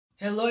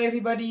Hello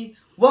everybody,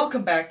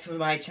 welcome back to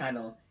my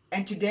channel.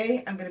 And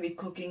today I'm gonna be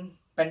cooking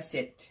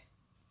pancit.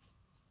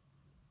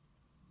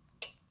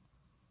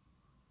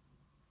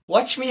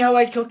 Watch me how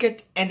I cook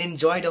it and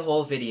enjoy the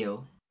whole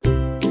video.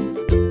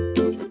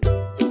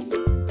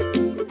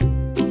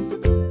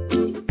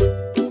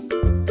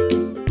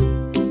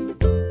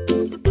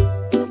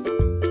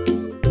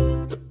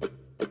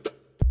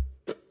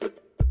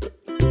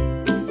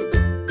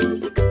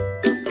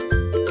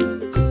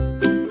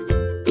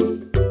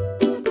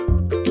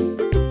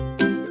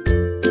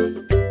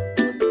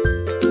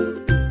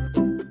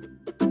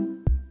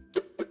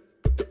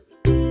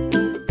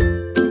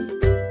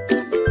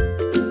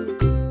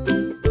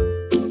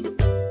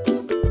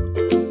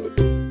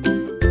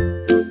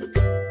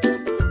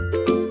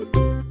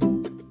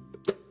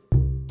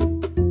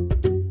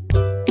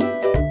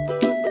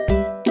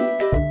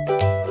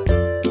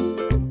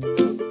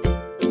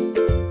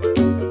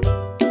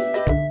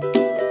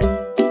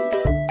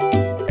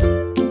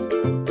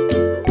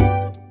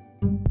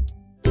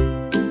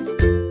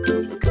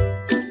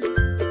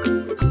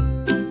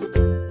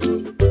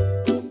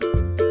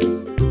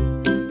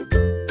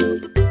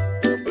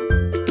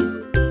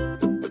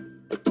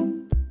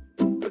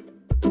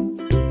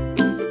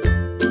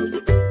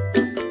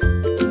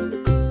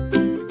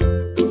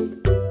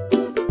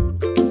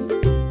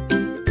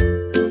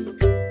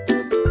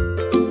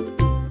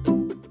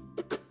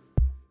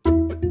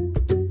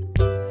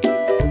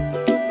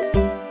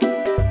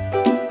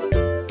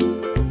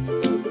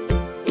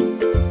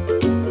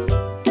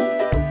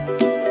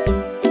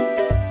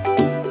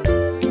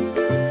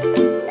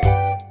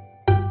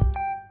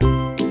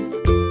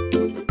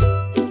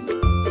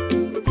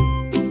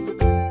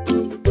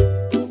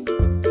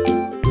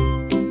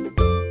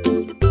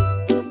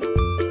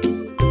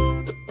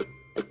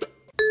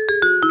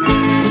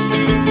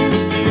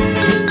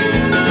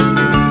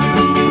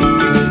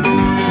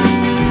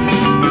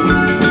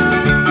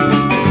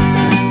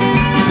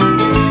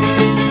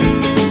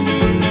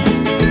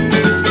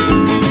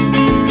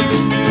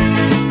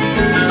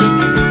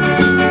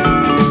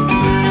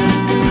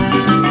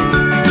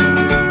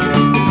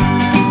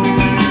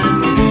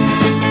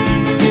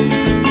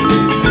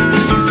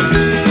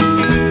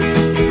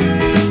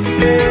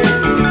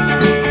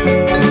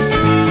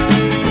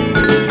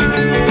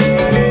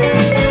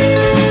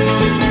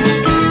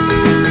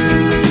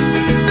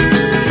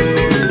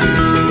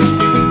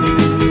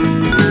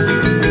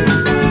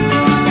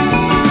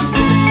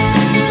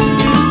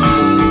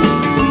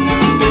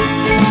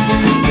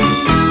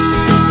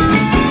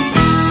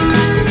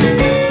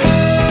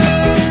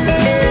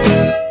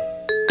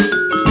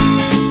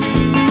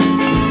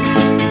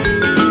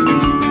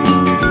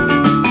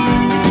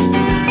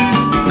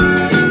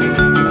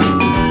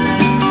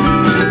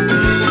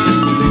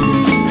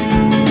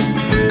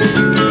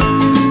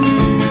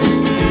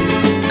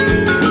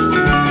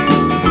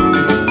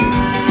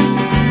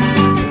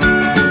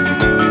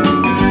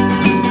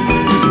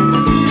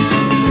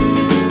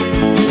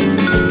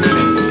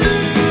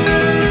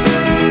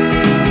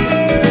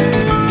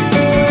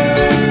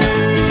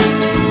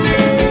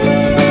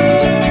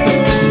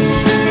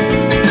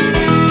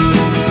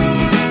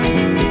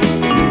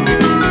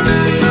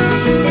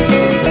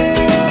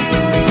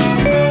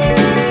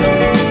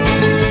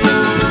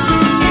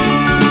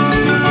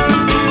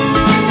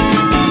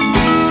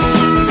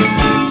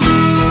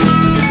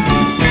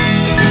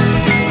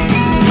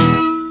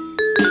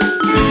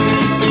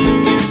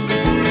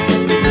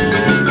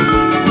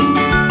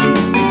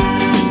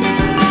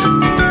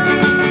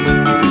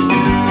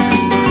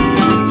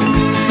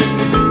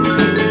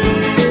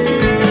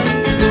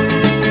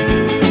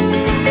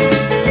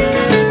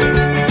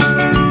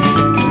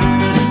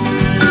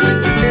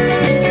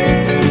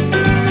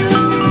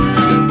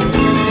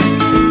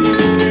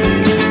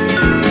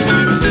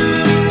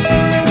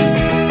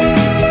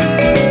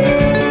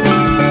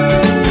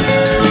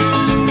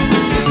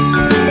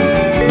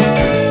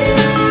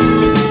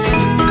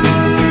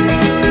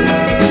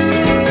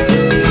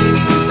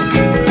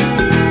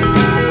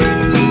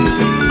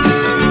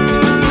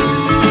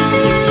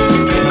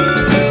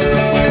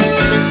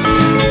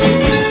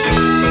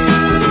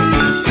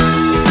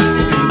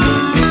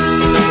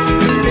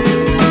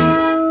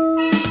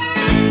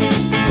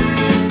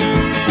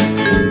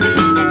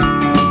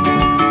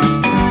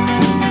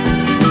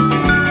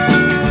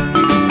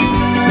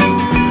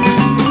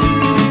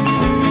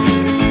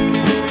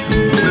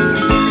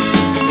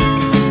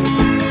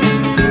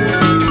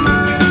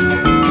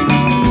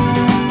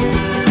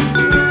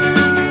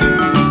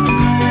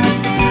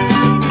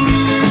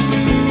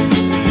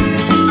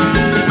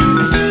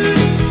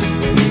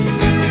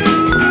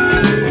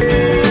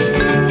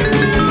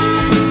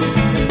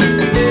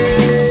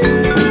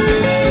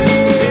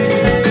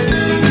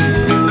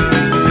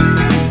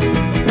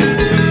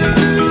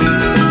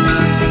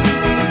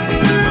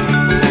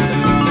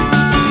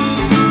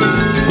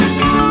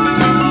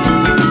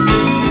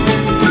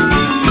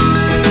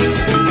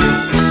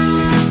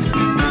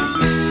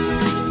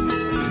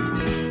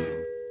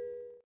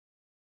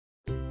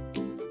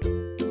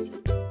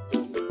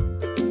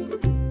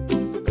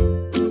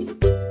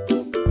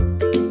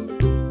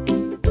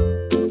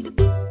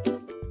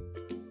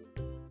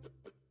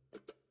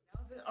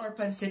 our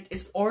pancit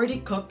is already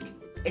cooked,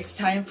 it's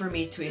time for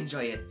me to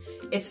enjoy it.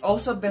 It's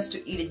also best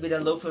to eat it with a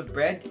loaf of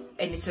bread,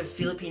 and it's a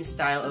Philippine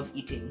style of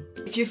eating.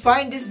 If you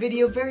find this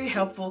video very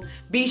helpful,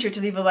 be sure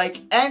to leave a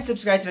like and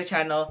subscribe to the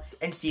channel,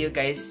 and see you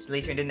guys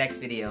later in the next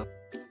video.